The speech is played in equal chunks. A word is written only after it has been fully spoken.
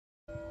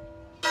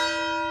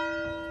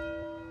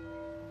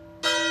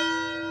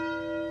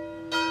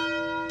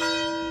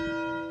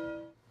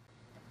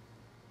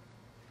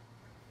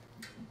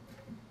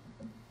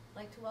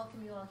to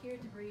welcome you all here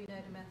to Berea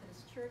United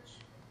Methodist Church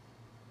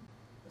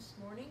this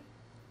morning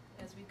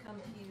as we come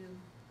to you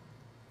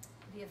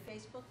via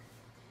Facebook.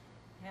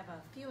 I have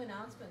a few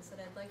announcements that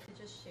I'd like to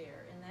just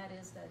share, and that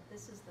is that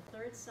this is the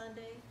third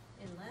Sunday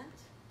in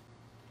Lent,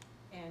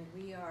 and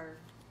we are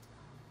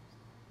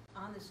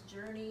on this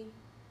journey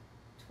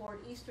toward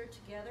Easter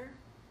together.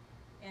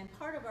 And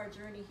part of our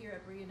journey here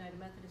at Berea United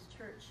Methodist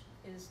Church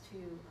is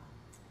to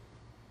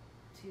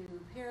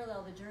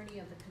parallel the journey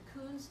of the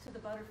cocoons to the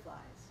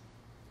butterflies.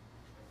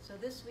 So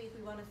this week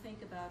we want to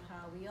think about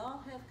how we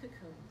all have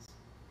cocoons.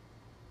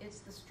 It's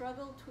the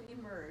struggle to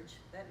emerge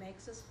that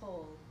makes us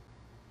whole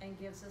and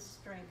gives us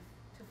strength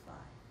to fly.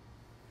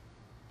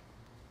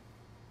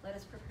 Let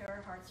us prepare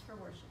our hearts for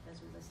worship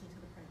as we listen to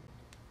the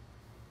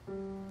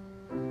prelude.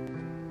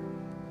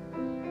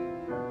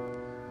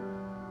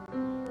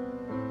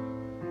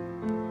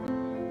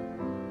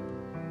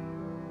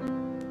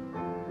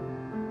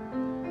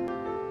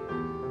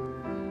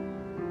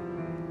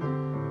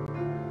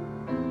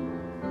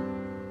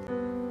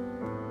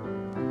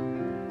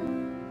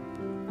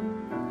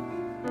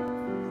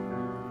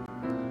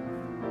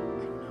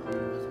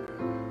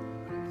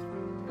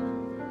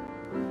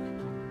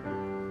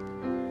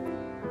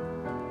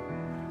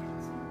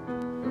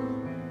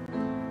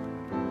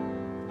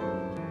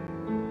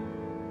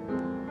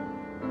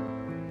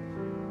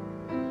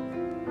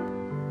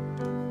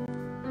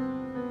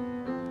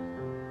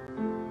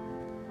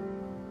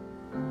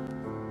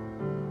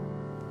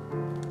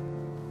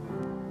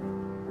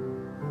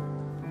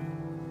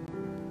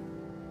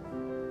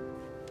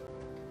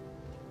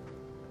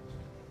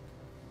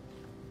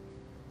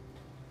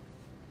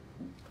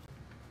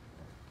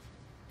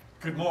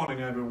 Good morning,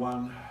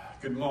 everyone.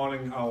 Good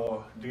morning,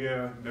 our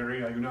dear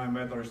Berea United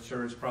Methodist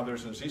Church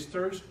brothers and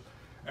sisters,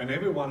 and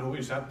everyone who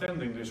is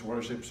attending this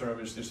worship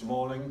service this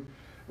morning.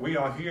 We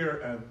are here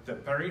at the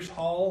Parish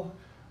Hall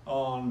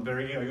on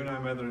Berea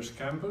United Methodist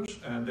campus,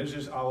 and this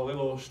is our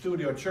little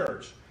studio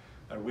church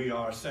that we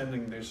are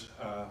sending this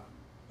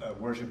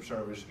worship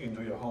service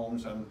into your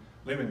homes and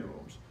living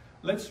rooms.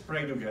 Let's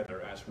pray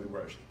together as we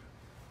worship.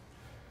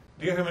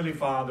 Dear Heavenly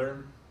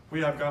Father,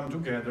 we have come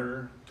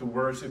together to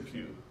worship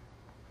you.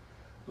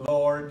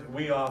 Lord,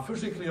 we are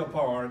physically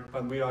apart,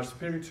 but we are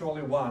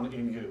spiritually one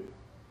in you.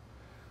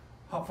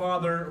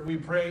 Father, we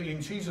pray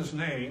in Jesus'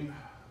 name,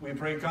 we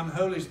pray, come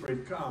Holy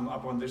Spirit, come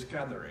upon this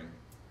gathering.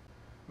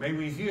 May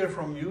we hear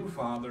from you,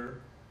 Father.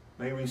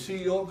 May we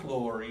see your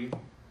glory,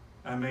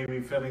 and may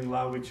we fall in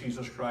love with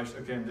Jesus Christ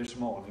again this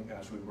morning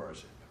as we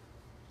worship.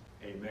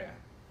 Amen.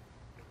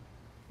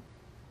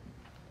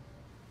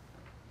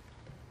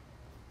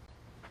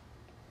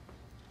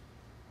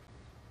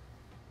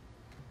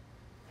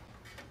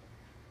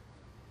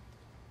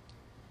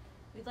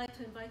 We'd like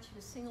to invite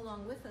you to sing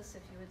along with us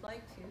if you would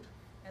like to,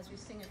 as we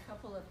sing a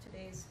couple of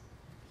today's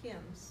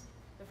hymns.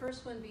 The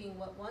first one being,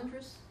 "What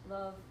Wondrous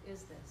Love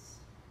Is This?"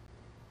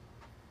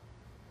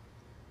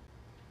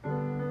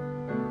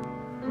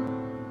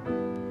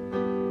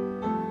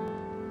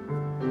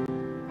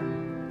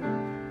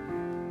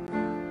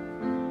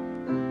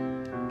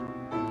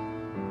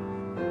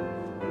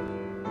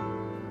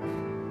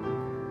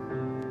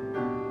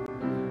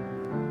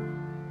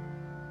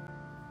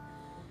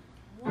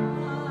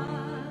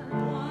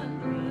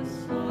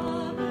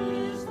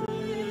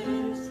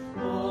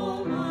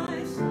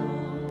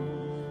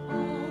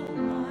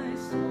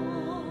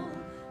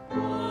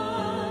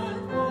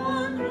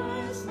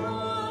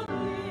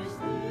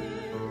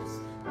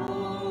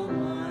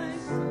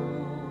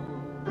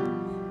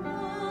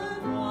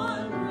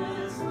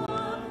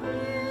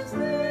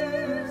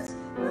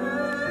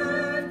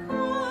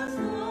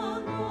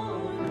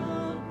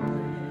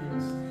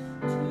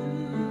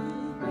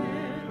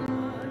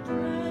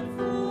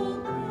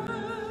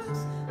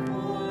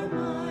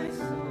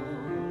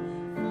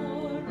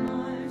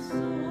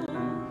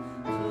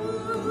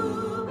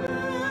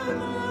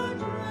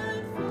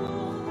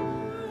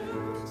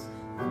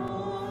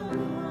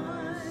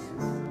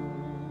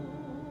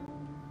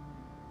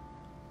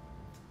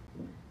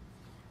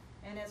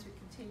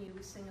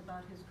 We sing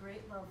about his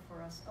great love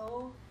for us.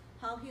 Oh,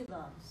 how he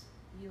loves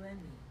you and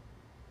me.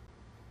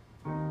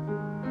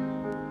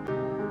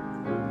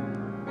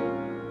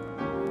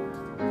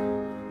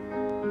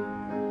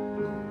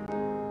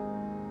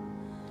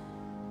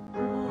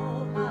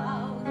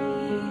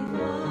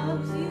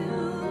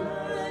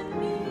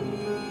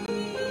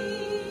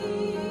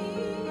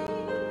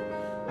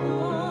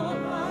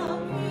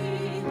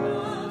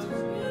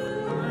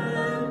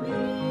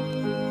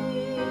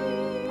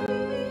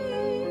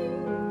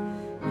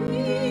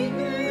 He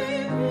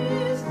gave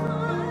his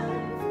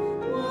life,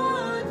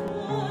 what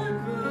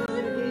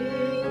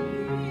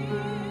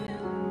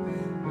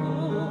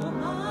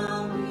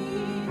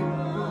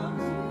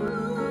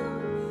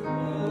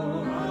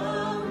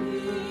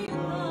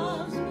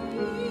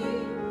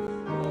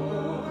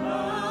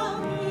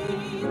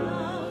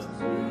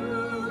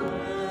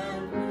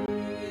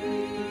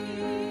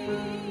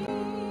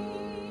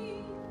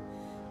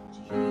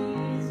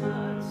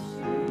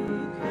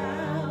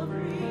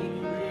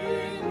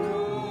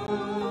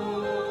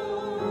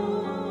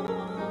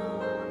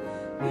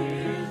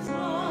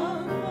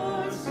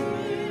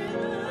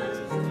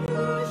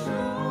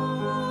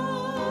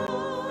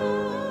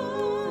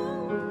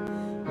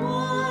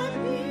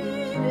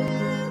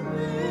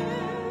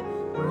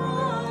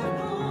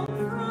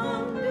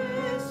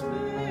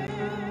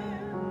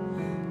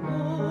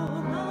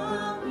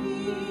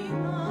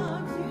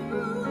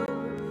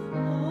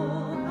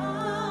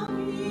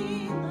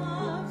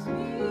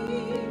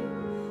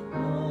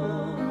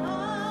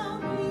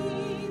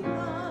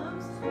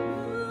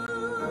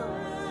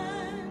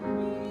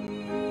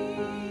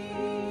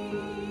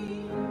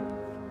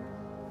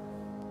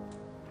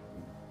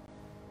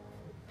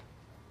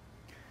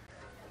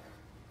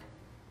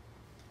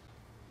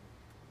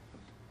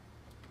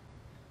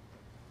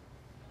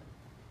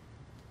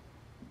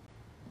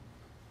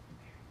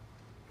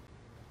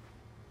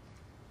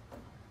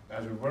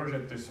as we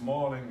worship this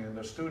morning in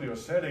the studio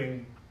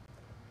setting,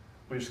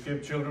 we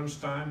skip children's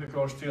time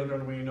because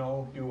children, we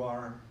know you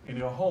are in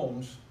your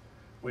homes.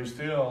 We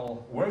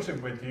still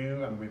worship with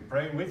you and we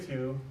pray with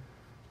you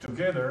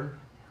together.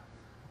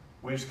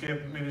 We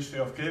skip ministry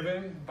of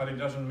giving, but it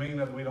doesn't mean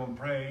that we don't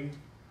pray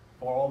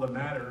for all the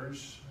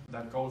matters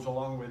that goes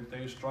along with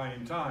these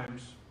trying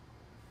times.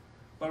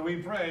 But we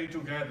pray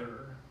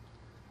together.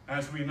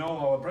 As we know,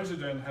 our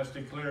president has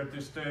declared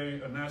this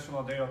day a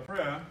National Day of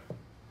Prayer,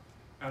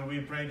 and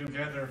we pray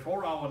together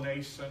for our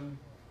nation,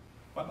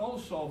 but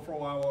also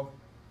for our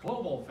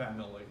global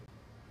family.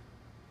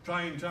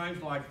 Trying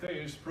times like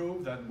this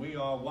prove that we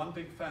are one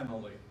big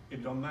family.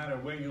 It don't matter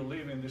where you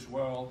live in this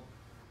world,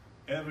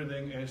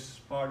 everything is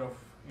part of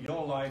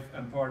your life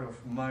and part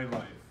of my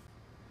life.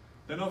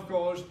 Then of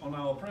course, on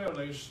our prayer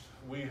list,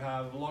 we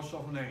have lots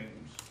of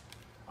names.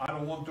 I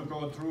don't want to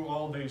go through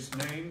all these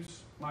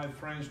names, my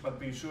friends, but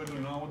be sure to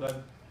know that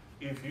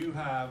if you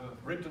have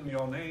written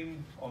your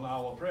name on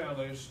our prayer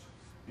list,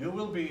 you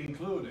will be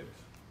included,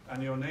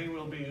 and your name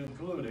will be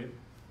included,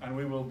 and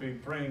we will be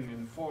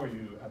praying for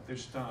you at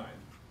this time.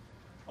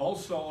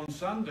 Also on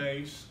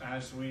Sundays,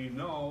 as we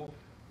know,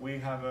 we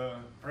have a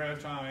prayer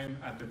time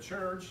at the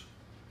church,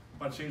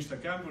 but since the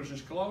campus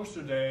is closed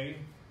today,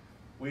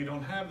 we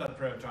don't have that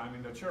prayer time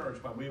in the church,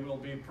 but we will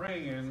be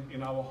praying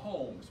in our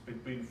homes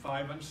between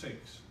 5 and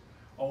 6.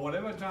 Or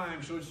whatever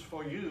time suits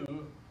for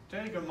you,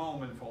 take a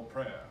moment for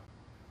prayer.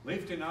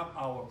 Lifting up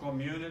our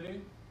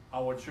community,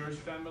 our church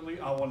family,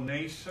 our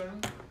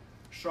nation,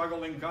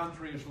 struggling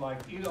countries like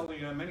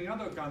Italy and many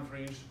other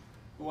countries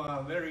who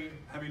are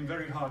having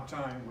very hard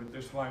time with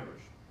this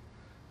virus.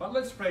 But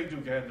let's pray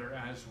together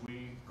as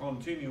we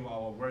continue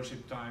our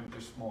worship time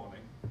this morning.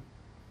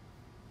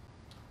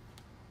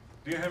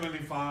 Dear Heavenly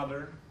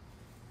Father,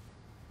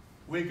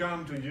 we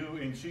come to you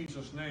in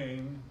Jesus'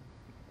 name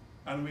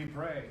and we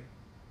pray.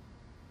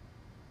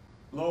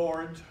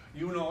 Lord,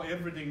 you know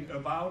everything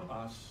about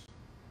us.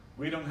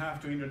 We don't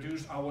have to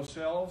introduce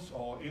ourselves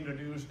or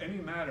introduce any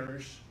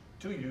matters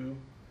to you,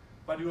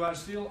 but you are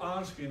still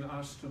asking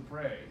us to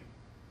pray.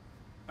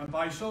 And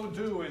by so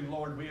doing,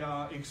 Lord, we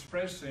are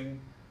expressing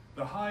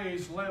the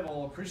highest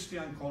level of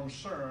Christian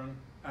concern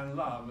and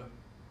love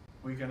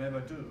we can ever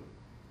do.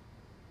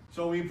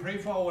 So we pray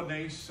for our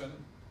nation.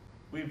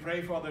 We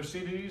pray for the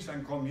cities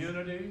and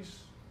communities.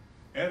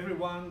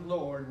 Everyone,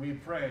 Lord, we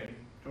pray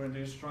during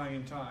these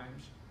trying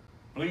times.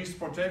 Please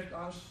protect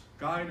us,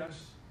 guide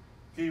us,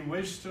 give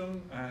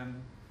wisdom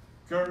and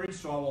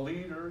courage to our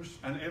leaders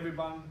and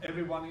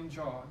everyone in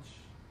charge.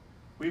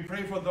 We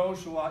pray for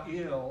those who are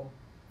ill,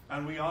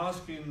 and we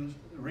ask in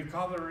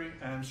recovery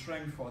and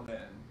strength for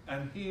them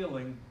and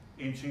healing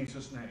in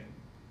Jesus' name.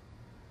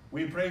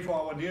 We pray for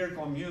our dear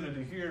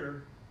community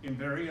here in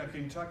Berea,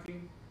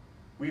 Kentucky.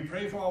 We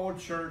pray for our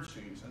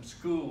churches and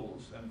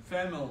schools and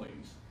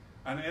families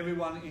and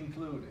everyone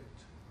included.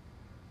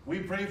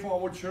 We pray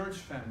for our church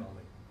family.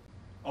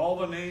 All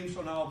the names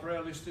on our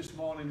prayer list this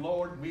morning,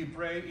 Lord, we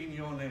pray in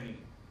your name.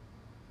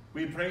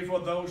 We pray for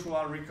those who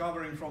are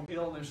recovering from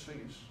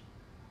illnesses,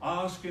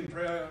 asking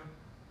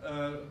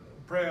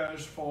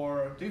prayers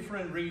for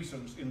different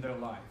reasons in their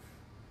life.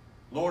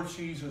 Lord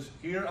Jesus,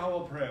 hear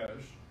our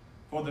prayers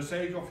for the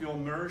sake of your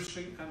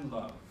mercy and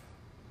love.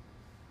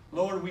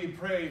 Lord, we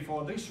pray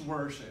for this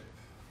worship.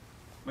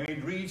 May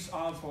it reach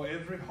out for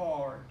every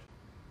heart,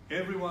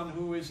 everyone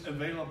who is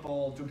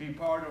available to be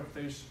part of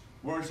this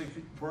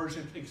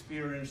worship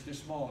experience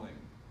this morning.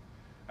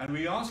 And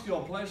we ask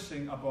your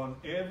blessing upon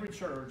every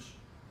church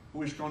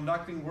who is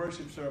conducting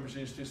worship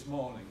services this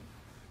morning.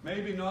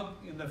 Maybe not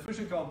in the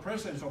physical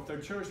presence of their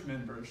church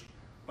members,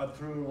 but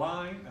through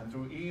line and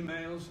through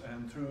emails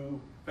and through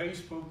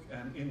Facebook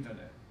and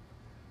internet.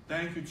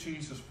 Thank you,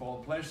 Jesus,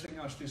 for blessing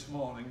us this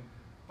morning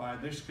by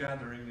this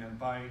gathering and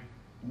by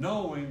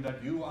knowing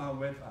that you are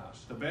with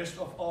us. The best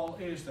of all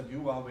is that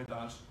you are with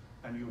us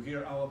and you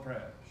hear our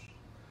prayers.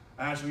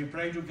 As we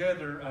pray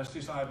together as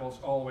disciples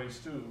always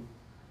do,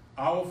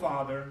 our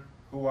Father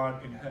who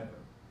art in heaven,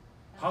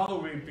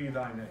 hallowed be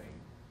thy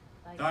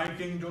name. Thy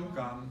kingdom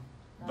come,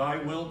 thy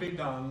will be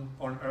done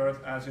on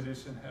earth as it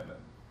is in heaven.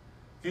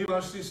 Give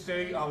us this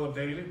day our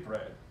daily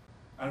bread,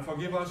 and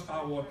forgive us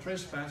our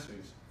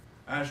trespasses,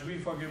 as we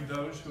forgive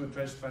those who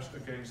trespass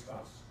against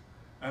us.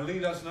 And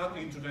lead us not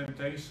into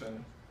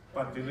temptation,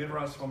 but deliver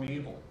us from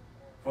evil.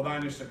 For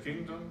thine is the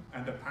kingdom,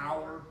 and the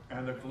power,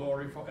 and the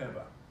glory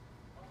forever.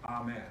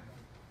 Amen.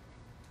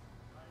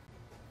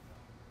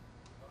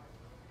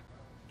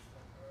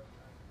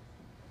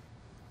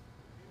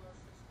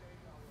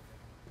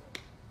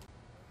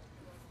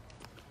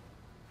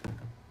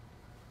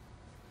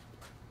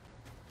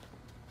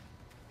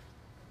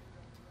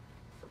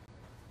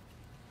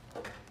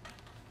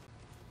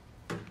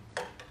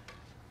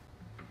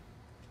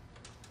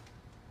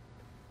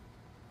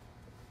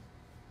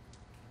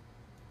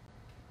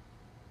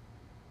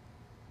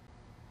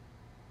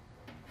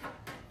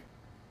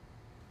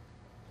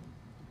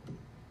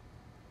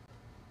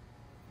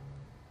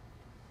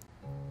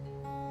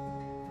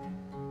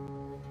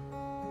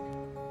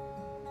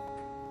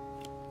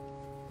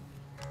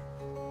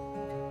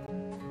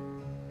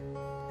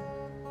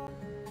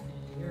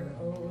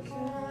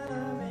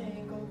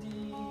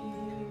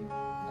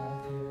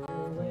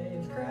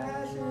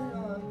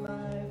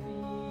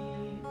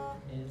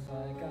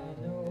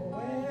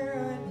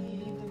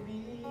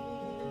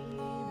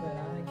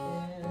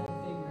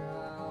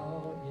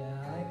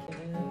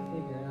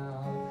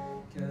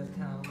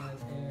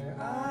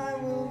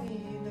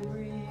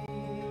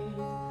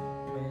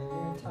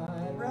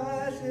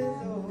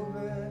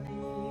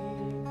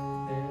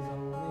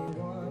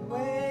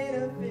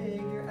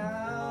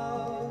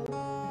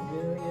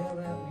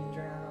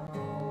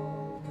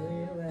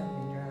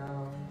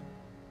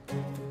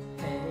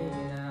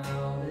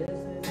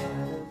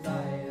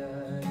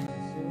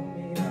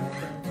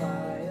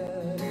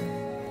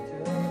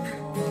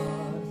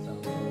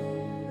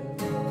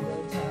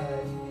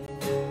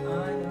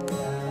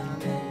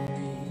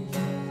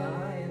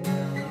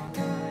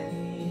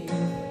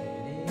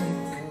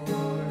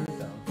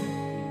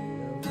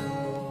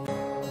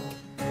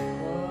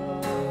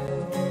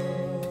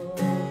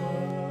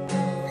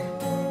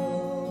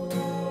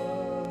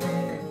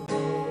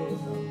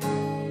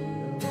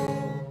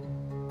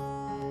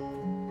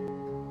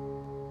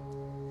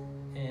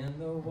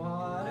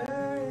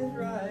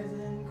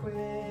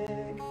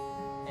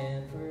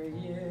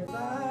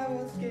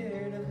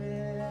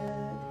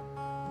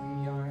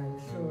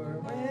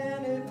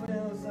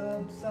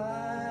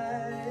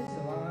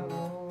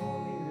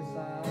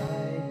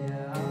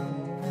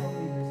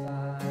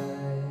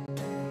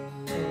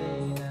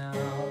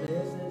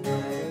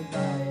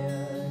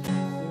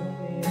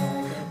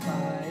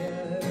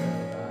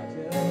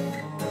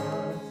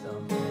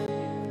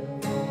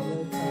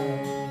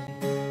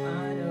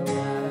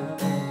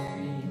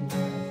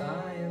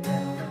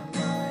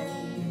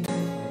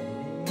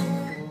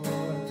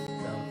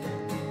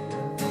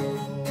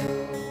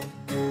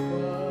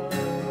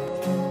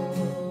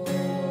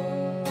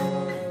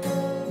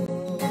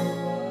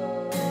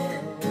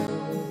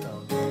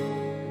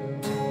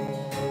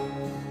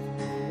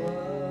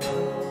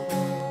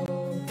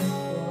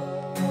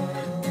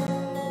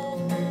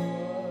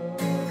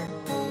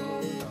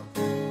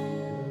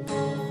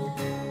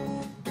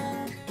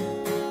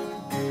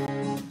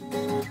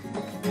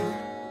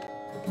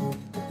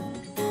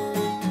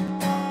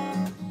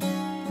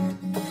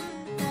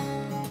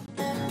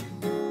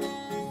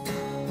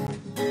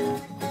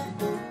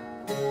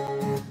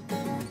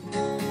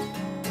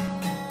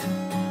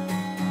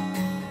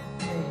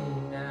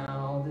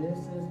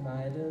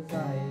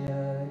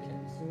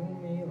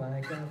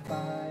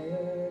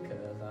 higher,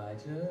 'cause I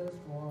just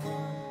want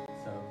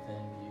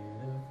something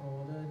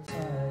beautiful to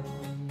touch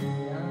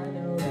me. I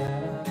know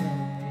that I'm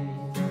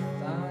empty,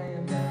 'cause I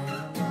am down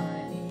on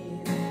my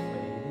knees,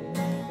 waiting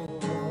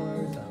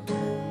for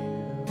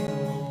something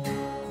beautiful.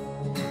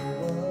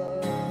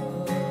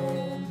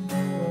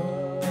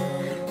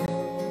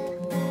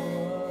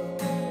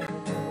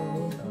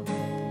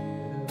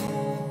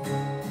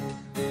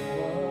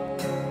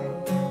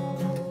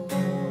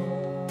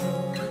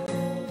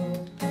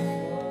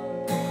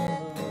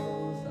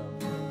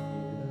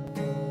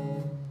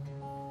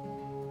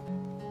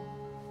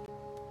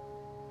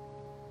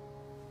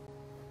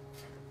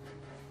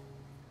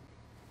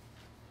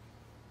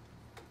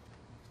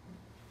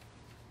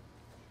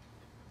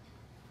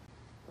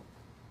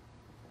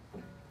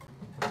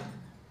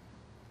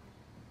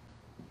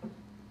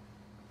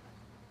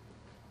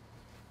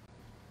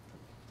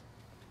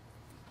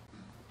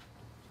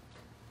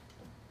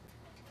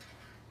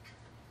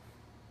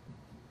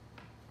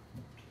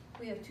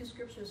 We have two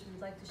scriptures we'd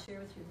like to share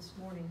with you this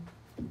morning.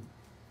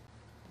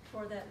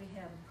 Before that, we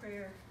have a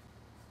prayer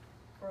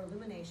for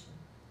illumination.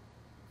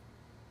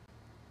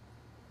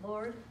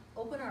 Lord,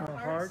 open our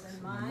hearts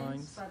and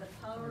minds by the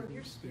power of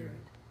your Spirit,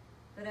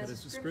 that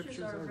as the scriptures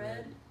are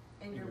read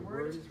and your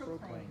word is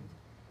proclaimed,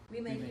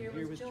 we may hear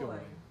with joy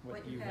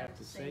what you have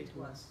to say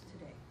to us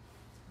today.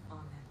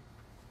 Amen.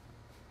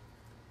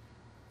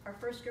 Our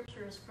first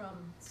scripture is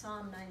from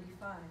Psalm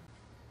 95.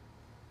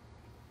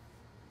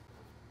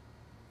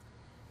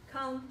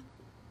 Come,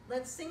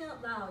 let's sing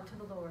out loud to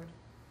the Lord.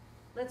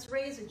 Let's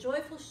raise a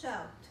joyful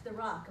shout to the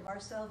rock of our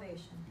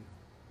salvation.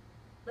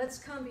 Let's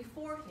come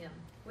before him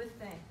with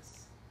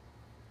thanks.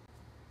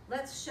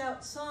 Let's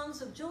shout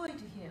songs of joy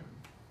to him.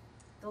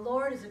 The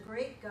Lord is a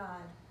great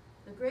God,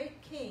 the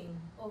great King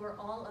over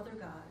all other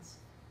gods.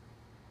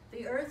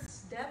 The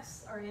earth's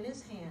depths are in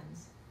his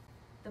hands.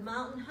 The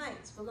mountain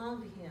heights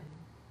belong to him.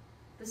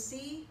 The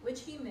sea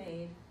which he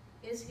made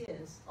is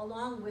his,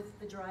 along with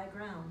the dry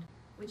ground,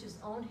 which his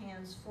own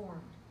hands formed.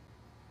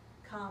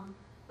 Come,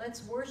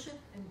 let's worship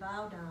and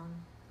bow down.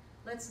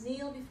 Let's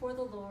kneel before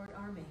the Lord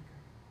our Maker.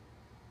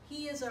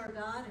 He is our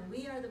God, and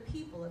we are the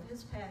people of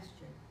his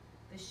pasture,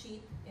 the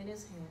sheep in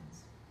his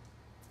hands.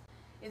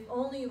 If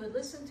only you would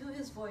listen to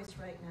his voice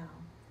right now.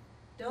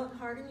 Don't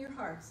harden your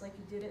hearts like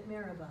you did at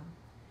Meribah,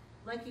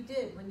 like you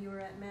did when you were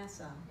at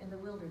Massah in the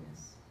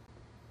wilderness,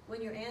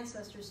 when your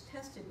ancestors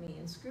tested me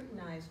and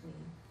scrutinized me,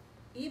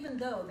 even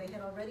though they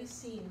had already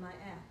seen my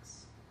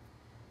acts.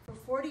 For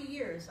 40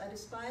 years I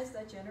despised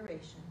that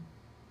generation.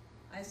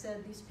 I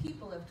said, these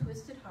people have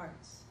twisted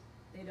hearts.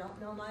 They don't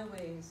know my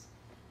ways.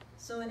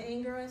 So in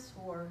anger I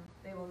swore,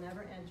 they will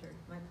never enter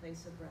my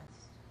place of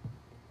rest.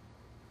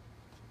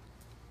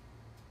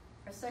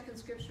 Our second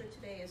scripture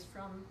today is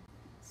from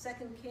 2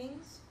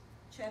 Kings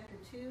chapter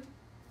 2,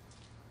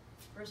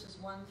 verses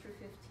 1 through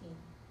 15.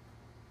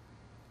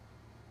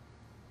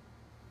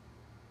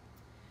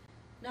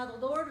 Now the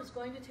Lord was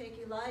going to take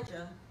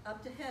Elijah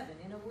up to heaven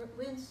in a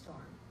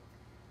windstorm.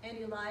 And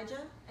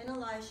Elijah and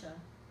Elisha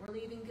were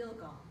leaving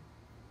Gilgal.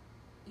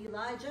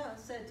 Elijah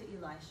said to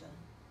Elisha,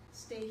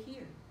 stay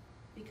here,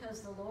 because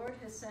the Lord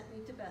has sent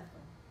me to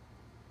Bethel.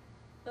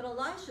 But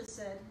Elisha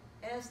said,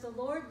 as the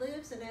Lord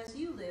lives and as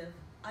you live,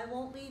 I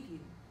won't leave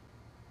you.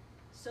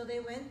 So they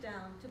went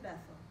down to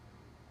Bethel.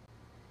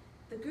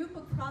 The group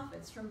of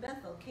prophets from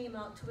Bethel came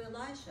out to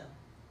Elisha.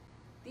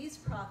 These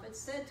prophets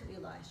said to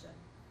Elisha,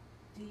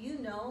 do you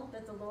know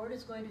that the Lord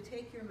is going to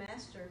take your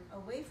master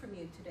away from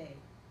you today?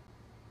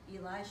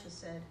 Elisha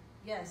said,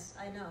 yes,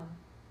 I know.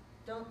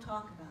 Don't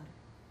talk about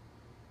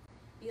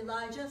it.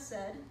 Elijah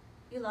said,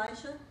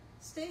 Elisha,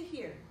 stay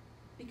here,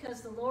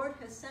 because the Lord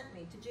has sent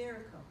me to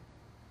Jericho.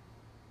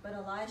 But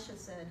Elisha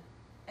said,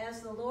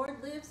 as the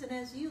Lord lives and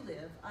as you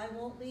live, I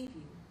won't leave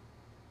you.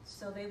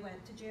 So they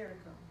went to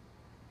Jericho.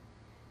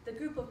 The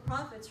group of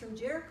prophets from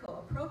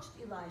Jericho approached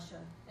Elisha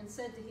and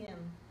said to him,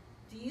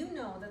 do you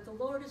know that the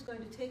Lord is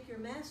going to take your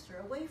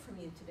master away from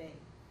you today?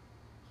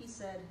 He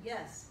said,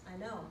 yes, I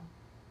know.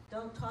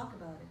 Don't talk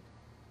about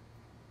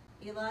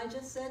it.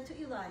 Elijah said to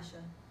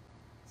Elisha,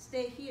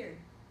 stay here,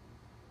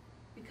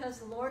 because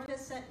the Lord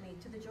has sent me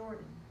to the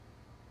Jordan.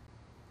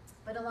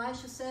 But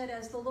Elisha said,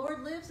 as the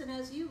Lord lives and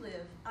as you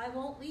live, I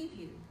won't leave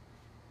you.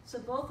 So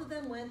both of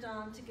them went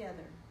on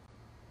together.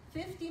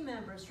 50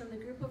 members from the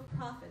group of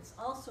prophets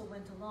also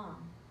went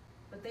along,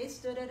 but they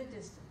stood at a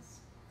distance.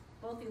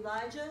 Both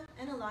Elijah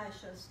and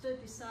Elisha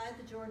stood beside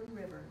the Jordan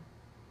River.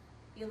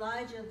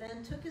 Elijah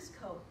then took his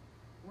coat,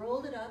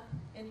 rolled it up,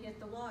 and hit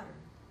the water.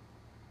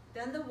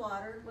 Then the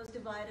water was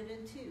divided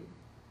in two.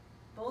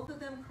 Both of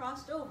them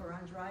crossed over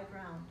on dry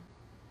ground.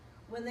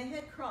 When they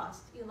had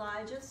crossed,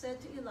 Elijah said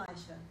to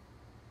Elisha,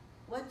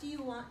 what do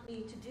you want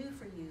me to do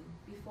for you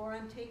before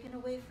I'm taken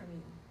away from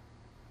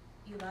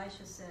you?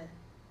 Elisha said,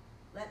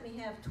 let me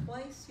have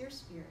twice your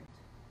spirit.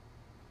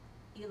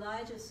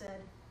 Elijah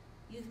said,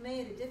 you've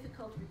made a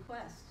difficult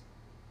request.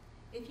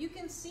 If you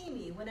can see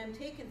me when I'm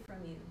taken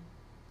from you,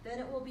 then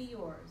it will be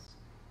yours.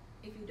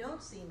 If you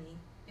don't see me,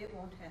 it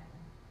won't happen.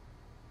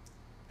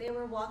 They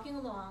were walking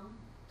along,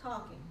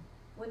 talking,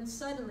 when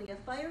suddenly a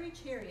fiery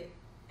chariot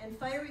and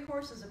fiery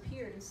horses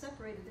appeared and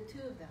separated the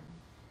two of them.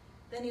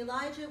 Then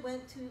Elijah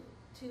went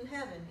to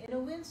heaven in a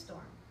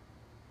windstorm.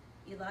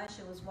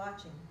 Elisha was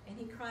watching, and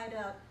he cried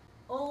out,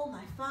 "Oh,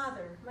 my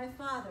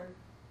father,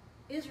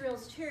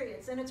 Israel's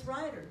chariots and its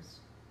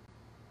riders."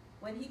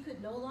 When he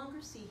could no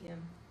longer see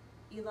him,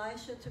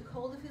 Elisha took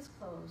hold of his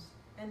clothes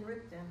and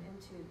ripped them in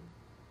two.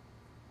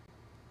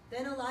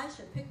 Then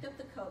Elisha picked up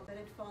the coat that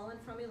had fallen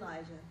from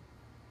Elijah.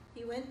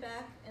 He went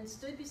back and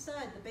stood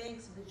beside the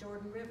banks of the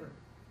Jordan River.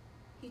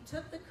 He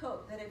took the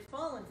coat that had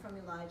fallen from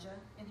Elijah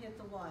and hit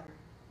the water.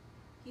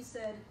 He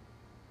said,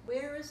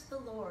 "Where is the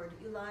Lord,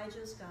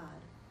 Elijah's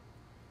God?"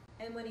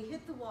 And when he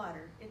hit the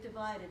water, it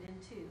divided in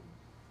two.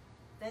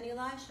 Then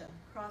Elisha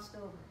crossed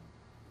over.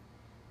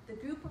 The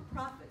group of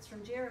prophets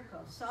from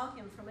Jericho saw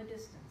him from a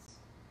distance.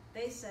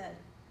 They said,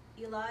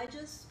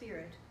 "Elijah's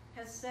spirit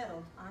has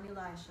settled on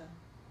Elisha."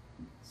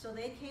 So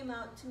they came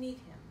out to meet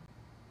him,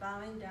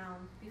 bowing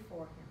down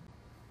before him.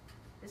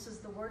 This is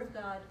the word of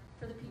God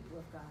for the people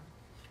of God.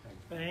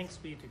 Thanks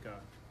be to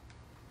God.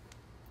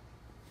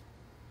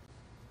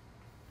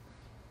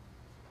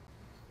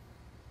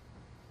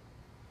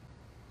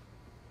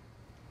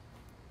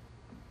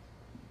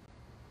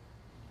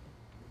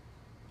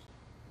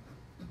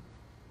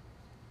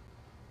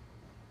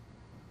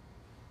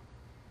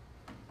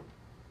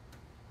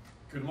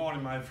 Good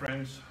morning, my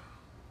friends.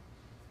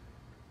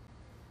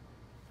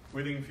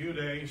 Within a few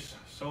days,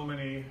 so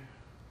many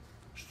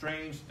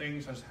strange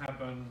things has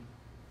happened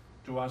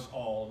to us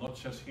all, not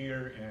just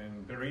here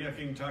in Berea,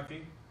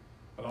 Kentucky,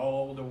 but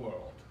all over the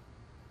world.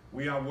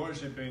 We are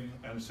worshiping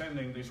and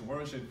sending this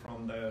worship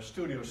from the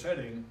studio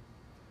setting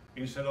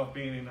instead of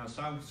being in a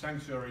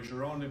sanctuary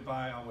surrounded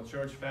by our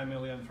church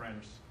family and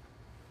friends.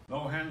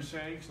 No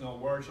handshakes, no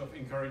words of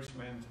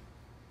encouragement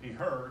be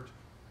heard,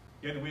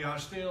 yet we are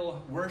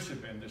still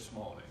worshiping this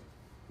morning.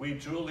 We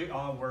truly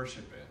are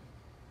worshiping.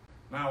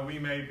 Now we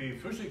may be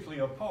physically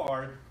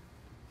apart,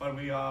 but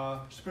we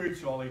are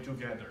spiritually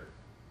together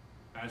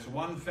as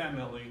one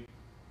family,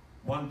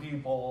 one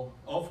people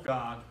of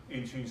God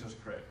in Jesus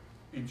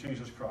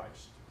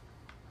Christ.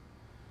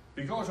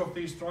 Because of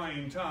these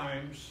trying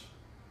times,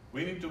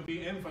 we need to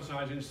be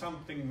emphasizing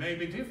something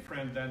maybe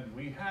different than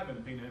we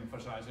haven't been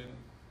emphasizing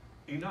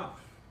enough.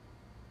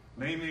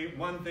 Namely,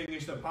 one thing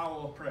is the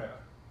power of prayer.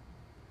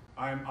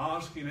 I'm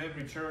asking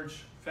every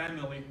church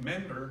family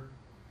member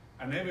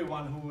and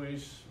everyone who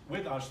is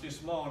with us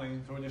this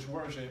morning through this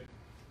worship,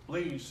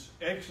 please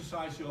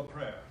exercise your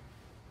prayer.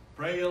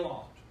 Pray a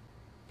lot.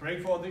 Pray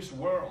for this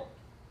world.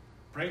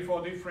 Pray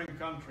for different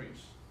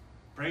countries.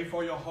 Pray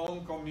for your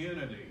home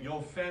community,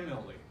 your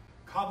family.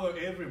 Cover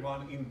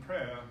everyone in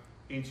prayer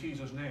in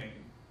Jesus'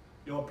 name.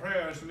 Your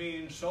prayers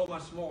mean so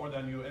much more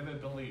than you ever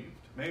believed.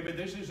 Maybe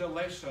this is a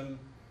lesson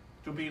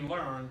to be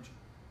learned,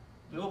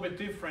 a little bit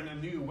different, a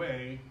new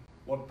way,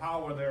 what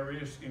power there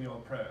is in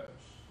your prayers.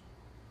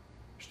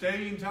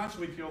 Stay in touch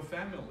with your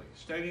family.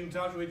 Stay in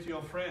touch with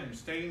your friends.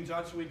 Stay in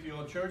touch with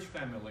your church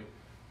family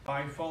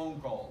by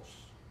phone calls.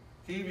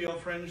 Give your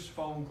friends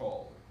phone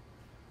call.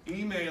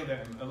 Email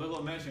them a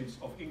little message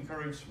of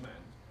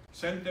encouragement.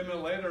 Send them a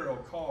letter or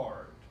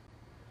card.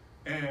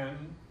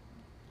 And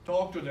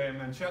talk to them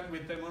and chat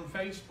with them on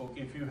Facebook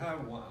if you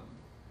have one.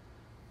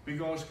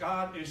 Because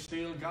God is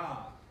still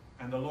God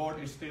and the Lord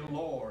is still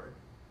Lord.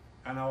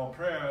 And our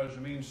prayers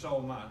mean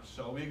so much.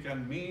 So we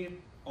can meet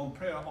on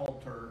prayer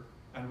altar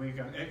and we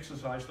can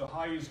exercise the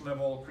highest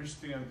level of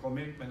Christian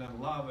commitment and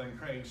love and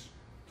grace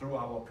through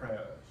our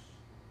prayers.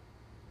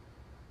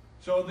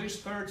 So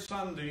this third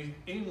Sunday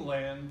in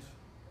Lent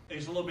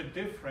is a little bit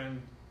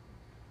different,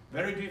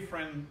 very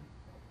different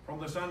from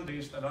the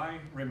Sundays that I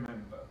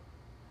remember.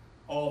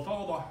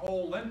 Although the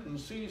whole Lenten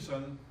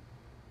season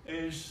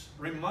is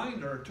a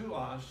reminder to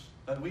us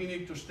that we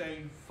need to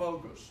stay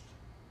focused.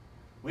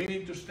 We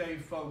need to stay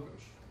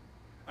focused.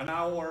 And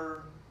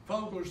our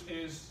focus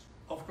is,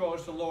 of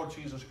course, the Lord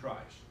Jesus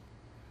Christ.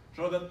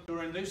 So that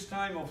during this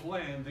time of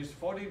Lent, these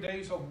 40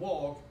 days of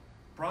walk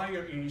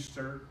prior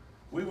Easter,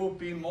 we will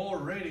be more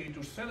ready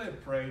to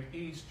celebrate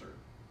Easter,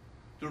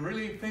 to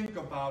really think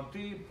about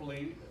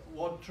deeply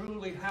what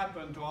truly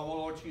happened to our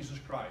Lord Jesus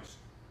Christ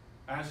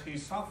as he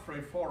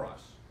suffered for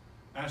us,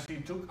 as he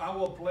took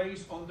our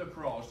place on the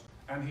cross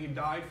and he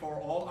died for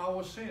all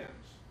our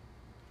sins.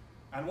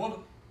 And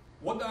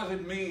what does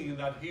it mean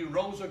that he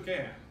rose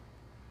again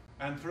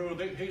and through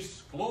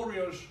his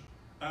glorious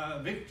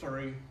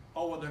victory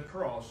over the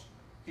cross,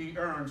 he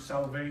earned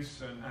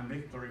salvation and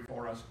victory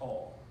for us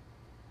all.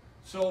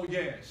 So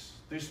yes,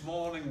 this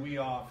morning we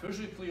are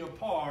physically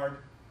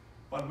apart,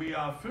 but we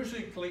are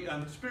physically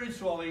and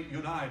spiritually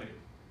united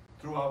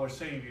through our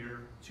Savior,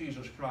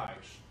 Jesus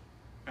Christ.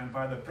 And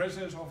by the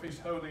presence of his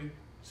Holy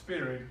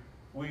Spirit,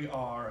 we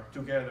are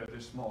together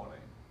this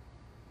morning.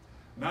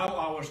 Now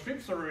our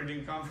scripture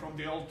reading comes from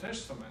the Old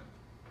Testament.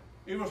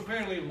 It was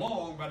fairly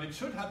long, but it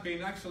should have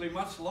been actually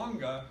much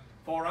longer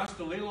for us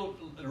to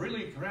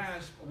really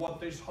grasp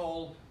what this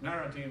whole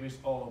narrative is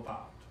all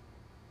about.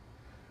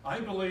 I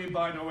believe,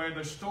 by the way,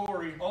 the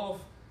story of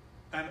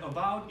and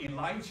about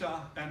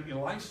Elijah and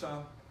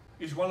Elisha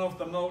is one of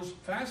the most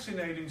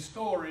fascinating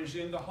stories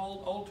in the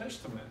whole Old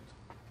Testament.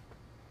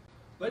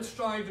 Let's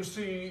try to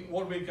see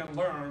what we can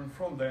learn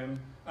from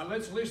them, and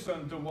let's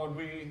listen to what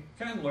we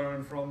can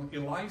learn from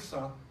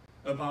Elisha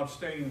about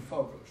staying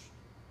focused,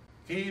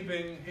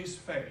 keeping his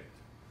faith,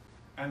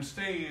 and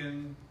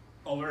staying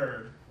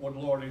alert what the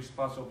Lord is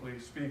possibly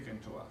speaking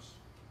to us.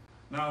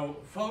 Now,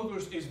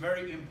 focus is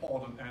very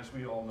important, as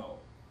we all know.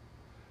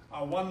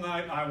 One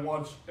night I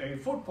watched a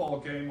football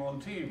game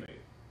on TV.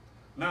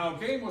 Now,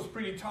 the game was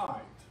pretty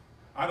tight.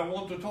 I don't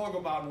want to talk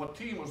about what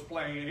team was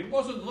playing. It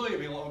wasn't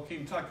Louisville or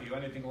Kentucky or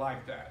anything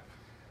like that.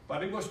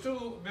 But it was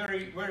two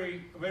very,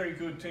 very, very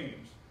good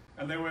teams.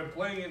 And they were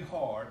playing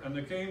hard, and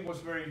the game was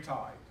very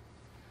tight.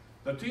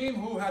 The team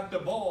who had the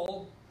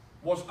ball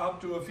was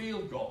up to a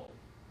field goal.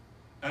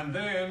 And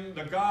then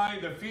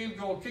the field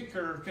goal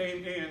kicker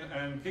came in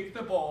and kicked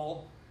the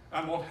ball.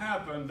 And what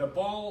happened? The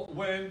ball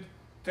went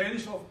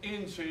tens of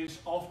inches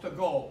off the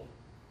goal.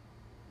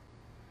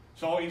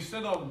 So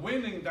instead of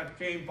winning that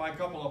game by a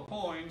couple of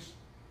points,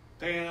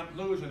 they ended up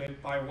losing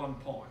it by 1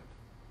 point.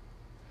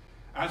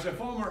 As a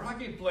former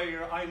hockey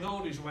player, I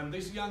noticed when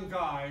this young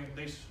guy,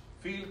 this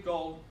field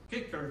goal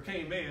kicker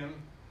came in,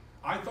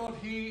 I thought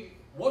he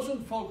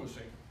wasn't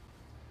focusing.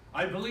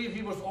 I believe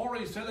he was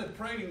already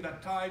celebrating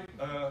that tight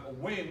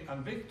win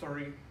and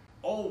victory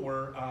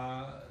over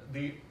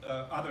the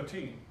other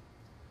team.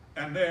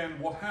 And then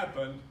what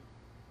happened?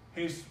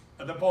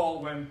 The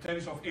ball went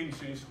tens of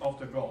inches off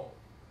the goal.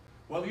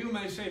 Well, you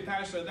may say,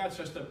 Pastor, that's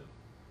just a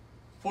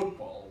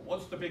football.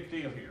 What's the big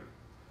deal here?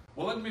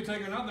 Well, let me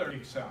take another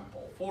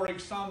example. For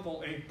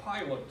example, a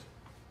pilot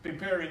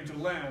preparing to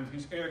land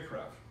his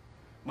aircraft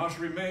must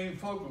remain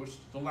focused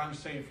to land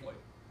safely.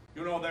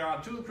 You know, there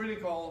are two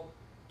critical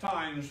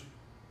times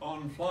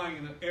on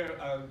flying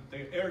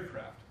the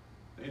aircraft.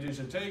 It is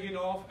a taking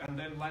off and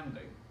then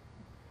landing.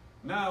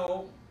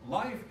 Now,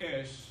 life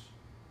is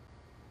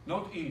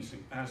not easy,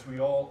 as we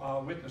all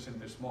are witnessing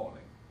this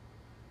morning.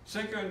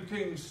 2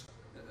 Kings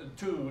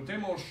 2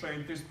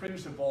 demonstrate this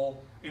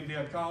principle in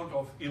the account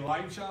of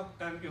Elijah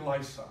and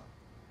Elisha.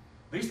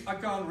 This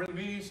account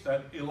reveals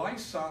that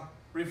Elisha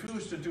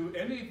refused to do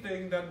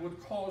anything that would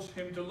cause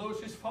him to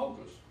lose his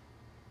focus.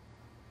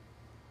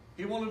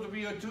 He wanted to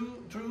be a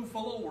true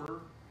follower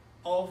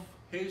of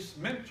his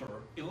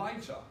mentor,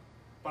 Elijah.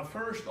 But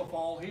first of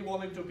all, he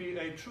wanted to be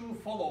a true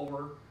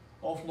follower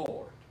of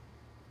Lord.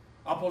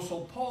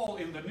 Apostle Paul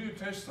in the New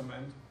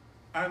Testament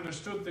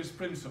understood this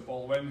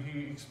principle when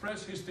he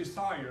expressed his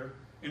desire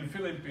in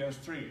Philippians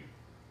 3.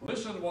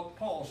 Listen what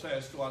Paul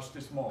says to us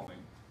this morning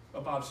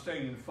about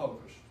staying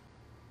focused.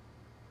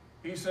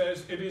 He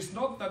says, "It is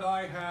not that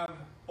I have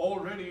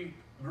already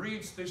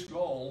reached this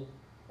goal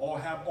or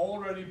have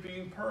already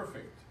been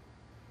perfect,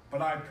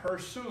 but I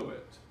pursue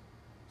it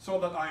so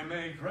that I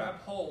may grab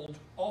hold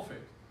of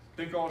it,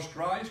 because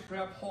Christ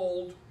grabbed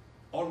hold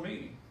on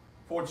me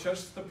for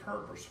just the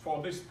purpose,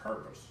 for this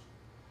purpose.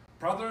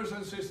 Brothers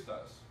and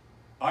sisters,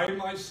 I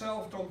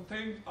myself don't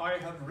think I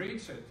have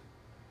reached it,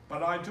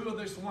 but I do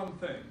this one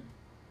thing.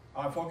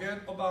 I forget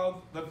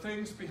about the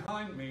things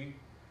behind me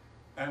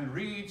and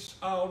reach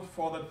out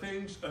for the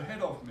things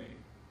ahead of me.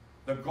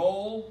 The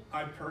goal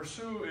I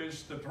pursue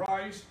is the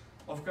prize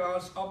of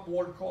God's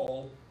upward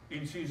call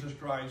in Jesus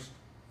Christ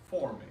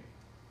for me."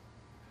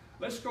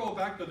 Let's go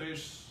back to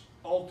this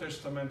Old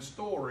Testament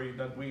story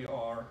that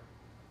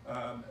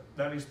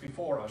is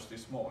before us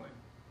this morning.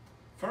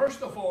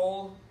 First of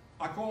all,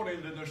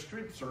 according to the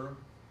scripture,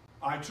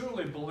 I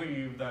truly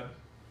believe that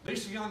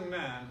this young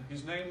man,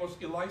 his name was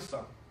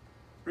Elisha,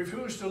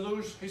 refused to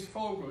lose his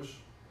focus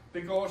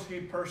because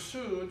he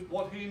pursued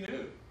what he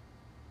knew.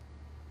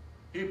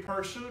 He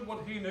pursued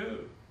what he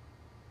knew,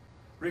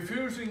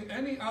 refusing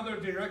any other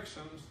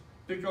directions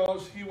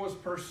because he was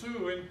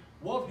pursuing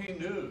what he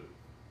knew.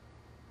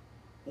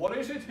 What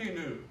is it he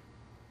knew?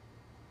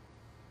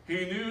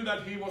 He knew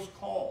that he was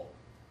called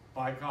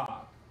by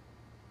God.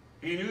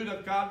 He knew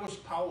that God was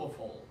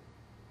powerful.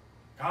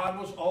 God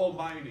was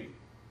almighty.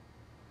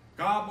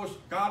 God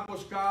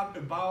was God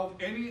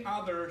above any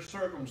other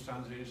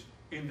circumstances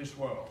in this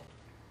world.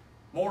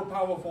 More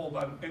powerful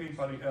than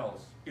anybody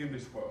else in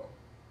this world.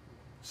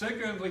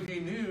 Secondly, he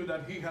knew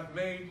that he had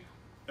made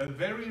a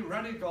very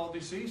radical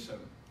decision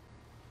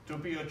to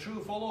be a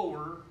true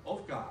follower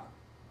of God.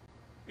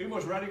 It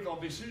was a radical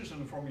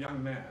decision from a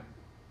young man.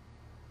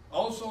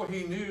 Also,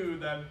 he knew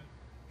that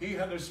he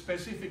had a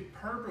specific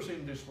purpose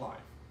in this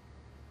life.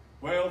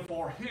 Well,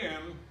 for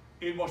him,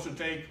 it was to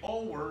take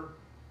over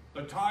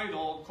the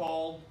title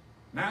called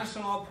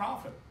National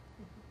Prophet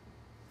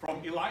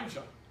from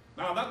Elijah.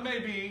 Now, that may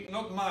be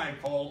not my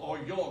call or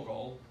your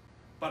goal,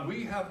 but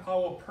we have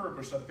our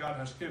purpose that God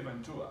has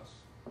given to us.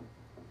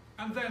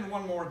 And then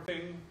one more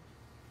thing,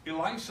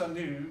 Elisha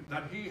knew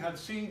that he had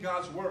seen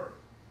God's word.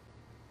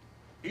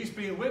 He's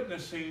been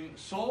witnessing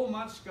so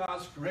much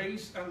God's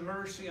grace and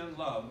mercy and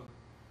love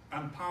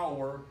and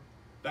power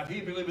that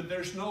he believed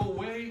there's no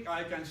way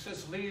I can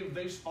just leave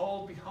this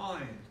all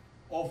behind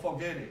or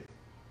forget it.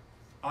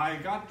 I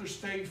got to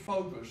stay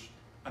focused,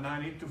 and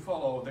I need to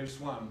follow this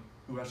one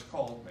who has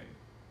called me.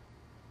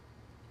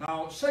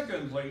 Now,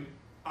 secondly,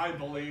 I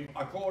believe,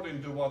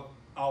 according to what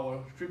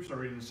our scripture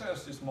reading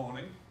says this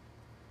morning,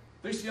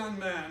 this young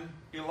man,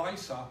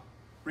 Elisha,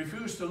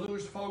 refused to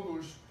lose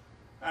focus,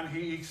 and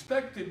he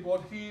expected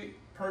what he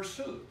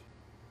pursued,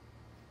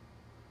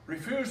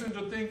 refusing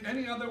to think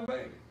any other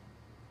way.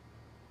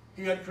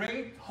 He had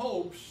great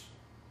hopes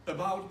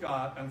about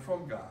God and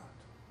from God.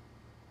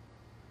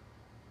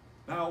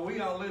 Now, we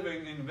are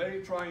living in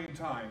very trying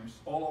times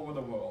all over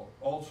the world,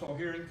 also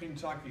here in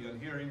Kentucky and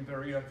here in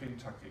Berea,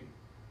 Kentucky.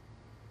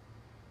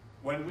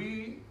 When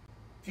we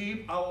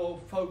keep our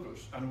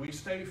focus and we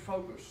stay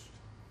focused,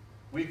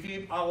 we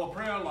keep our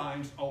prayer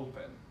lines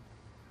open.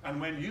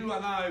 And when you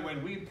and I,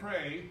 when we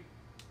pray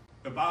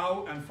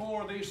about and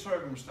for these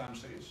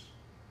circumstances,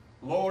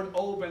 Lord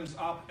opens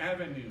up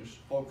avenues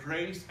for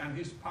grace and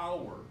His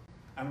power,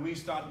 and we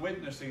start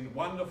witnessing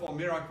wonderful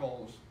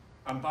miracles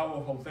and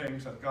powerful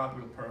things that God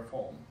will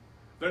perform.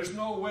 There's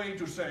no way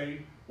to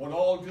say what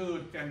all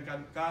good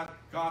God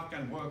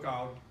can work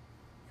out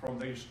from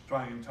these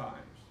trying times.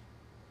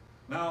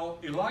 Now,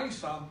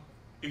 Elisha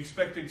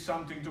expected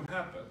something to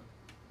happen,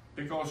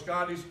 because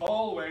God is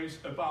always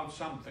about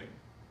something.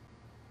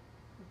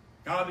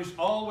 God is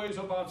always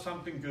about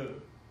something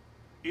good.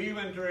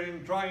 Even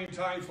during trying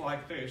times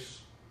like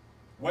this,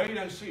 wait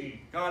and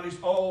see. God is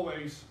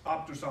always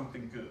up to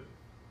something good.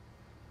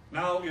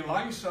 Now,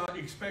 Elisha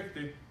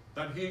expected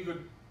that he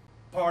could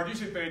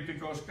participate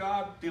because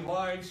God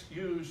delights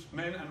use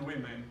men and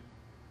women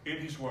in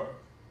His work,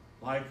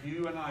 like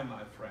you and I,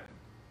 my friend.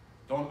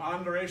 Don't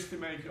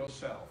underestimate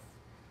yourself.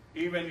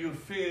 Even you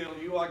feel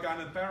you are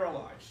kind of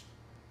paralyzed.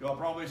 You are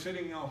probably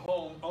sitting in your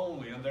home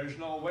only, and there's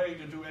no way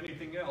to do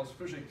anything else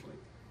physically.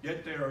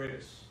 Yet there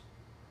is.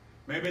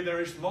 Maybe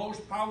there is the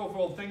most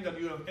powerful thing that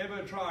you have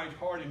ever tried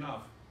hard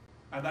enough,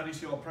 and that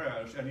is your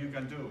prayers, and you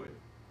can do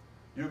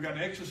it. You can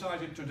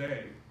exercise it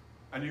today,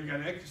 and you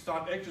can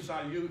start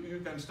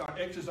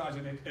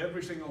exercising it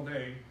every single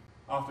day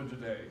after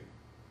today.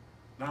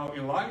 Now,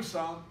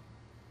 Elisha,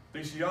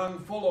 this young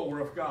follower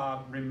of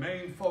God,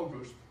 remained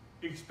focused,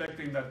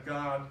 expecting that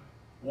God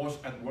was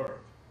at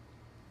work.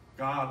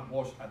 God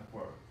was at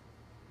work.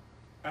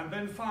 And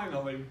then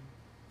finally,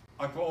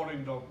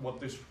 according to what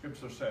this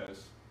scripture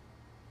says,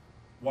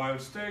 while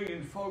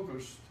staying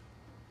focused,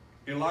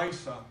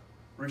 Elisha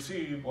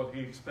received what he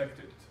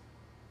expected.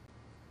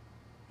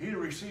 He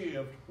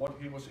received what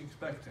he was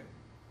expecting,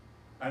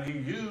 and he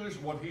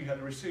used what he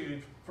had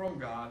received from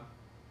God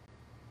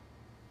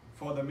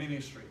for the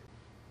ministry.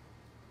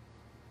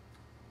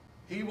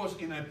 He was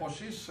in a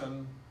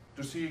position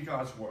to see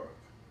God's work.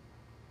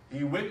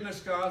 He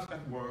witnessed God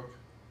at work,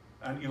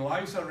 and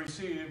Elisha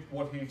received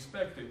what he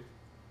expected,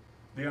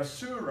 the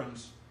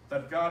assurance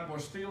that God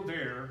was still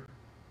there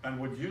and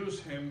would use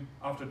him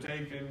after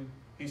taking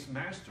his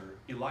master,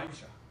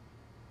 Elijah.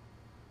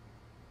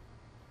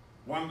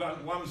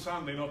 One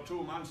Sunday, not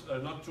too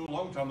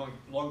long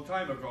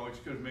time ago,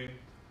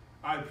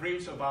 I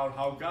preached about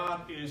how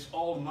God is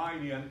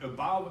almighty and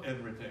above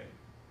everything.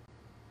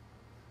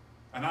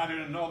 And I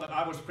didn't know that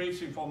I was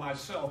preaching for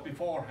myself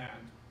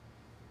beforehand,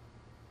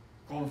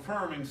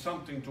 confirming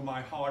something to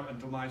my heart and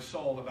to my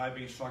soul that I've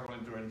been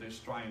struggling during these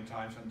trying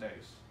times and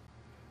days.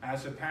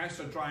 As a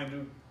pastor trying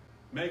to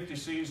make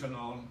decisions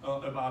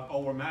about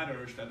over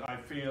matters that I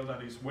feel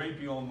that is way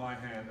beyond my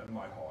hand and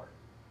my heart.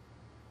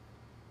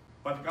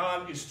 But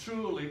God is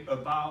truly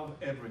above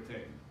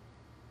everything.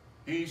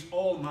 He's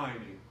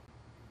almighty.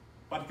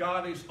 But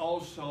God is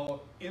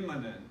also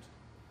immanent.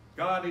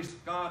 God is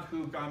God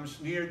who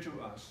comes near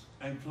to us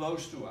and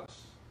close to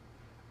us.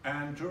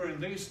 And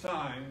during these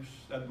times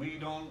that we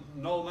don't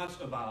know much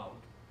about,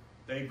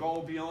 they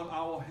go beyond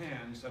our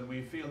hands and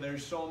we feel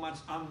there's so much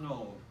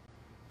unknown.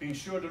 Be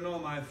sure to know,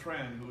 my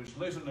friend who is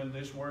listening to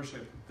this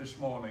worship this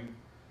morning,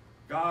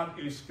 God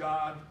is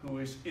God who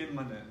is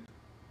immanent.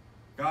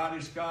 God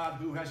is God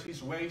who has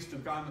His ways to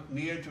come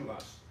near to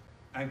us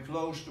and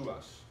close to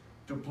us,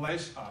 to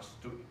bless us,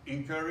 to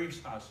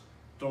encourage us,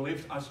 to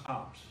lift us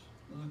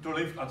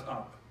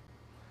up.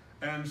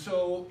 And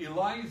so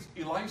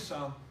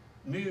Elisha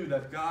knew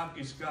that God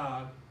is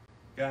God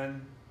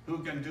who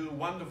can do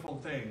wonderful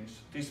things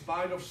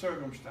despite of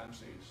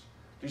circumstances,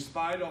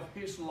 despite of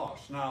his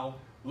loss, now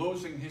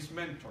losing his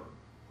mentor,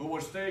 who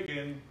was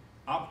taken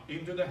up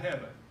into the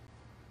heaven.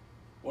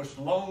 Was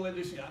lonely,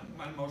 this young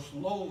man was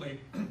lonely,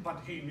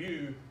 but he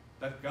knew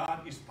that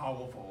God is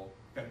powerful,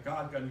 that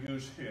God can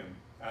use him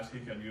as He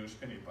can use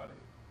anybody.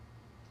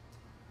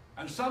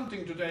 And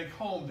something to take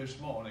home this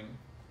morning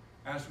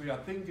as we are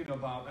thinking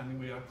about and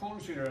we are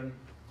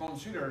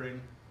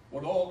considering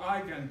what all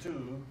I can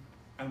do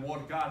and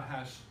what God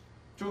has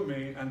to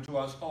me and to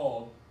us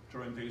all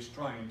during these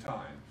trying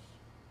times.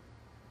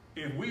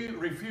 If we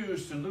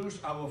refuse to lose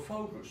our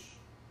focus,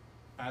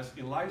 as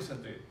Elisha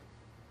did,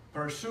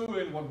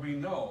 pursuing what we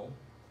know,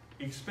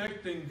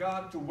 expecting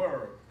God to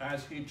work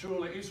as He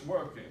truly is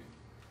working,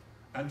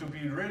 and to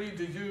be ready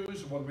to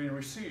use what we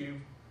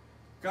receive,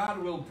 God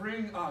will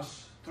bring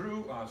us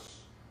through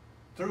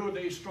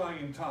these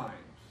trying times,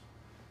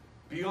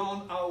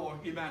 beyond our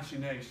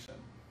imagination.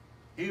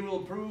 He will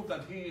prove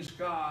that He is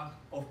God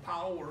of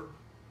power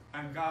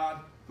and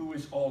God who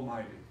is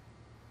almighty.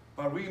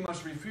 But we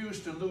must refuse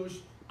to lose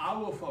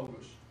our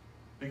focus,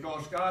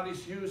 because God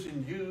is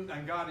using you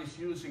and God is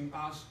using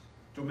us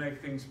to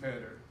make things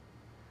better.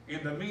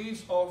 In the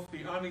midst of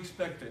the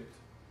unexpected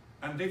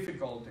and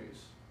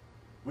difficulties,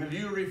 will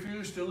you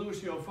refuse to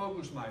lose your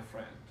focus, my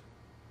friend,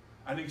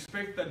 and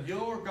expect that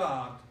your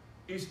God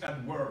is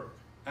at work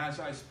as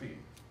I speak,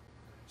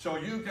 so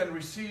you can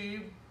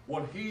receive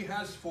what He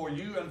has for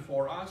you and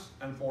for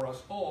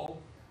us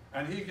all,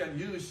 and He can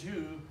use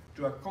you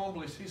to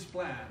accomplish His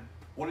plan,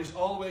 what is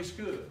always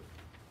good.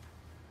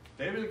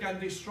 Devil can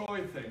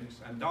destroy things,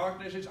 and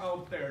darkness is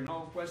out there,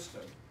 no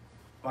question.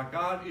 But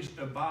God is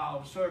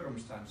above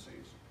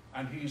circumstances,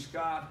 and He is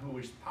God who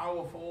is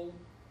powerful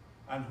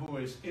and who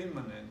is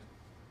immanent,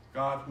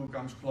 God who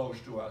comes close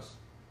to us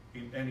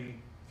in any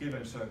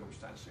given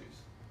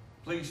circumstances.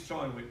 Please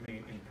join with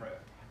me in prayer.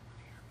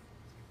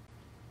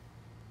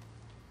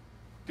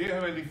 Dear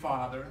Heavenly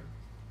Father,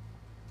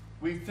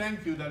 we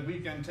thank You that we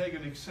can take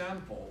an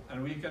example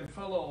and we can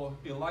follow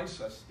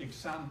Elisha's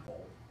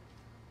example.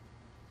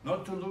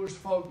 Not to lose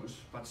focus,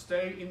 but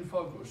stay in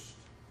focus,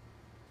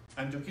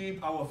 and to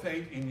keep our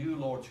faith in You,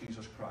 Lord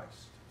Jesus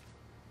Christ.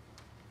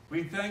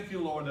 We thank You,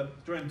 Lord,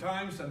 that during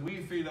times that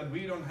we feel that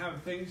we don't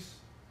have things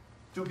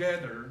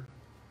together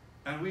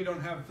and we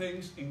don't have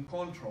things in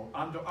control,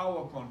 under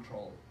our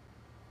control,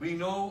 we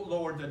know,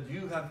 Lord, that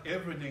You have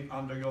everything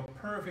under Your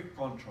perfect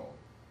control.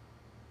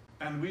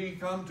 And we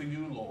come to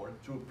You, Lord,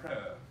 through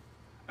prayer,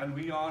 and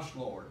we ask,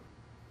 Lord,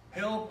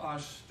 help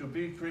us to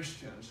be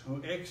Christians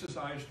who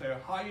exercise their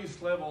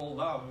highest level of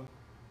love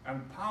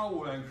and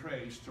power and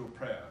grace through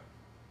prayer.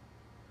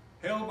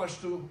 Help us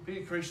to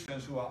be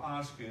Christians who are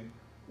asking,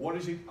 what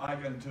is it I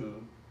can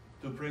do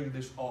to bring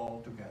this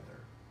all together?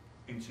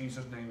 In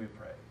Jesus' name we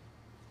pray.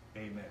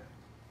 Amen.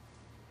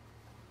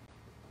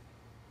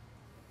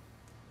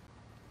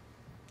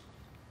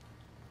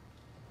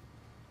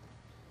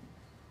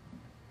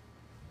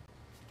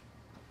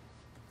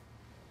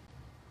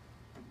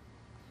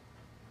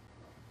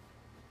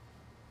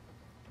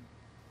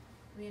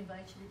 We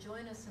invite you to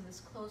join us in this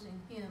closing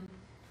hymn,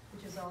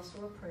 which is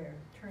also a prayer.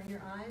 Turn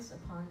your eyes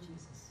upon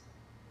Jesus.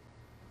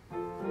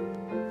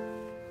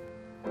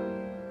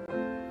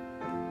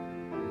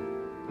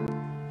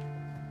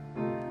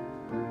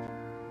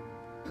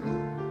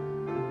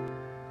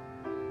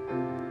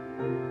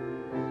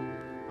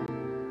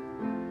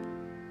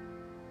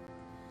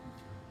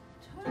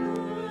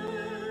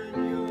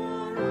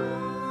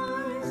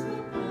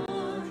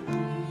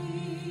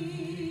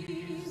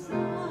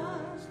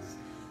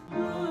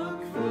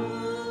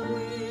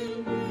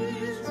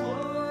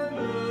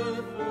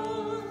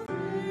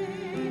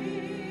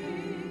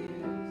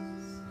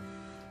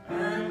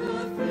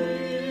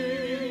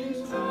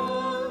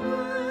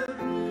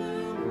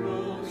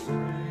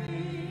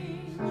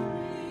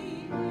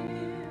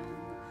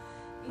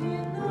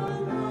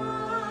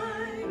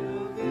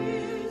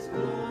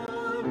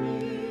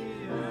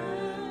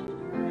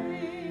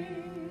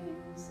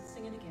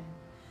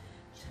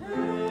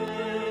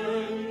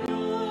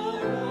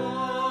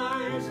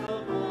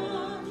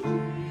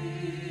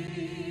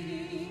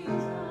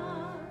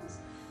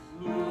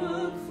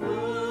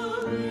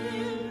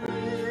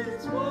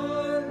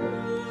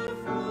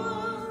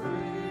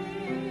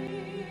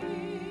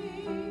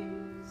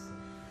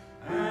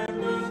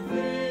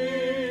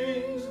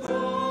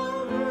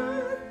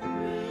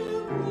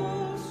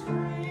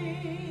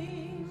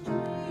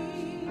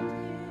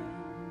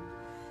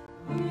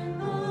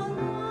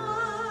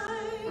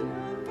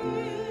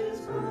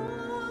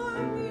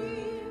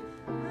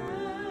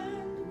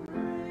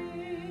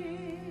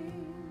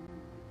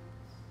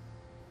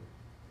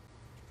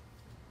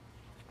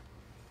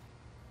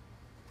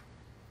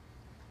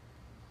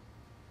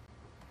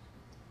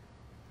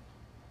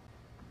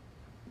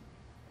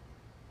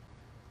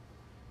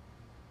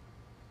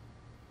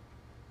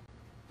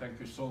 Thank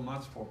you so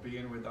much for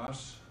being with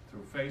us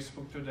through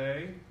Facebook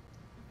today.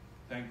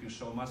 Thank you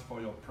so much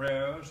for your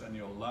prayers and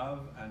your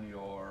love and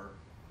your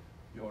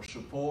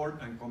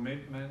support and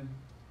commitment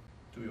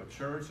to your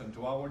church and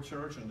to our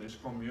church and this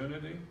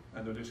community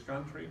and to this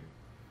country.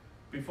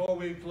 Before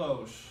we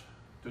close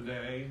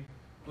today,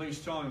 please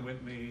join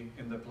with me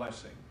in the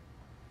blessing.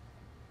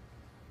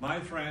 My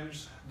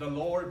friends, the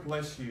Lord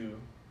bless you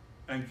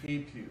and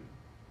keep you.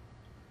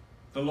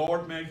 The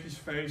Lord make His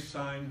face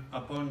shine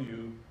upon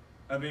you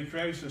and be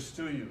gracious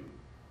to you.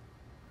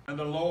 And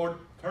the Lord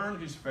turn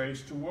His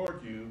face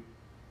toward you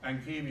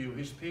and give you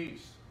His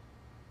peace.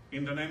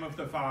 In the name of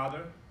the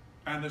Father,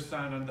 and the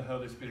Son, and the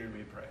Holy Spirit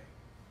we pray.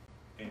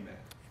 Amen.